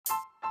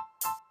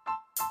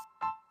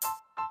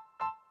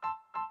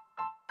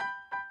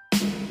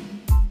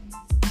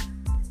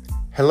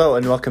Hello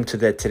and welcome to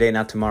the Today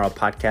Not Tomorrow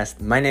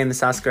podcast. My name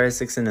is Oscar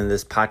Isaacson and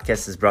this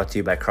podcast is brought to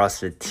you by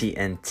CrossFit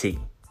TNT.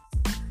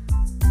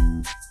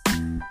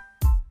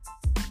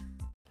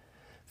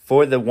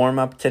 For the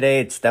warm-up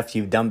today, it's stuff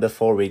you've done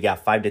before. We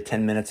got 5 to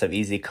 10 minutes of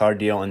easy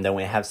cardio, and then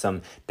we have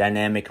some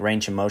dynamic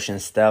range of motion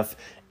stuff.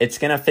 It's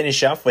going to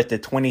finish off with the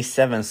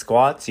 27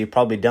 squats. You've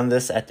probably done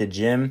this at the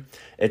gym.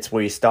 It's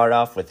where you start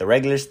off with a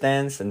regular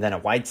stance, and then a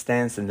wide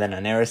stance, and then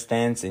an arrow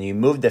stance, and you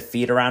move the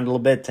feet around a little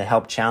bit to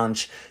help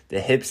challenge the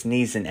hips,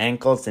 knees, and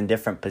ankles in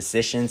different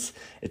positions.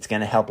 It's going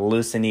to help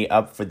loosen you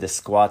up for the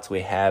squats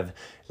we have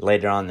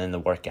later on in the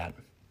workout.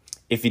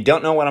 If you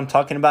don't know what I'm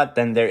talking about,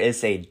 then there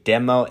is a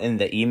demo in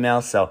the email.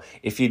 So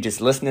if you're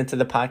just listening to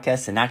the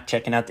podcast and not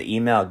checking out the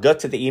email, go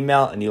to the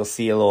email and you'll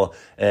see a little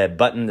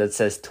button that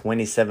says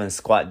 27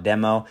 squat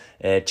demo.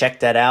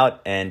 Check that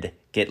out and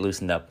get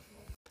loosened up.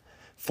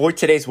 For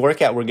today's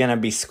workout, we're going to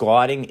be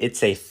squatting.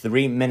 It's a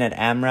 3-minute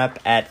AMRAP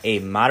at a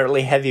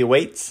moderately heavy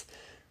weights.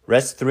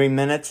 Rest 3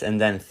 minutes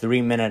and then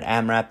 3-minute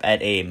AMRAP at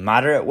a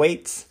moderate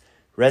weights.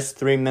 Rest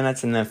 3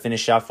 minutes and then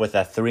finish off with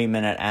a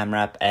 3-minute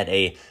AMRAP at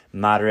a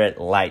moderate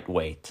light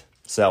weight.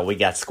 So we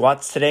got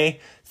squats today,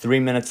 3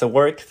 minutes of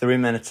work, 3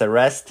 minutes of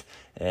rest,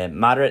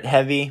 moderate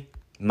heavy,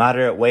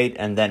 moderate weight,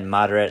 and then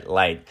moderate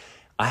light.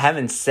 I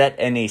haven't set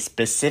any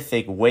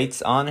specific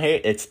weights on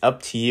here. It's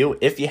up to you.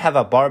 If you have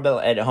a barbell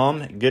at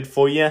home, good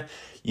for you.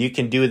 You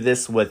can do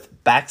this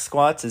with back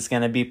squats. It's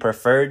going to be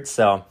preferred.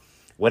 So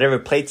whatever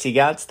plates you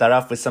got, start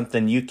off with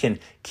something you can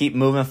keep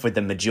moving for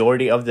the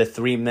majority of the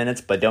 3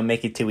 minutes, but don't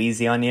make it too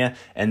easy on you.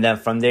 And then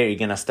from there, you're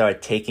going to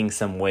start taking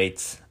some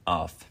weights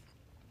off.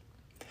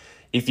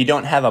 If you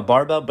don't have a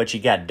barbell, but you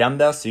got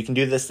dumbbells, so you can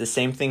do this the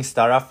same thing.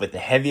 Start off with the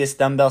heaviest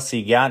dumbbells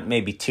you got,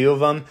 maybe 2 of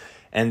them.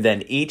 And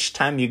then each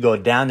time you go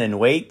down in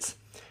weights,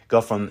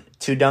 go from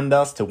 2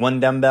 dumbbells to 1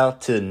 dumbbell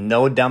to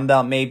no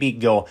dumbbell maybe.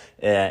 Go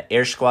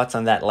air squats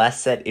on that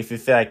last set. If you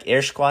feel like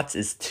air squats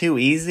is too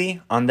easy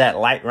on that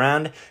light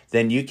round,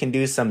 then you can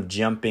do some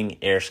jumping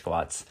air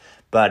squats.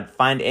 But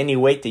find any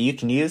weight that you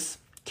can use.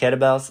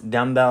 Kettlebells,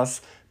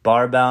 dumbbells,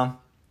 barbell.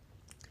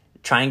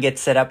 Try and get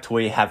set up to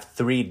where you have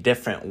 3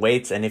 different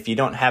weights. And if you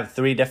don't have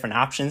 3 different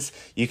options,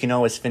 you can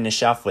always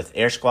finish off with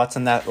air squats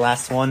on that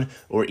last one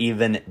or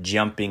even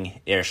jumping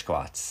air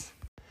squats.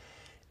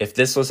 If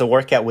this was a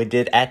workout we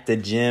did at the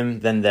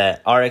gym, then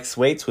the RX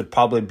weights would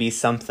probably be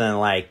something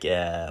like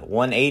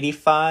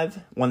 185,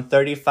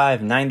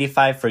 135,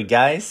 95 for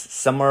guys,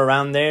 somewhere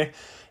around there.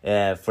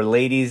 For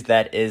ladies,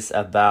 that is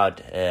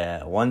about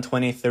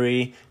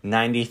 123,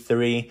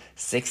 93,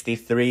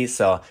 63.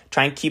 So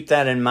try and keep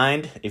that in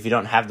mind. If you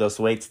don't have those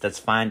weights, that's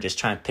fine. Just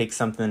try and pick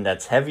something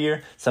that's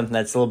heavier, something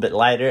that's a little bit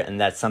lighter,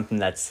 and that's something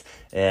that's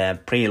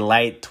pretty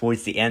light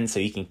towards the end so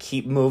you can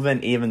keep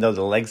moving even though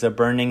the legs are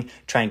burning.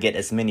 Try and get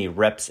as many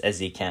reps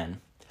as you can.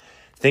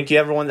 Thank you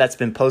everyone that's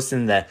been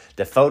posting the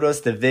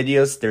photos, the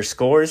videos, their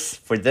scores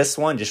for this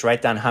one. Just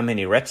write down how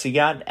many reps you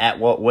got, at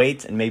what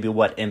weight, and maybe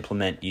what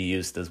implement you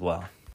used as well.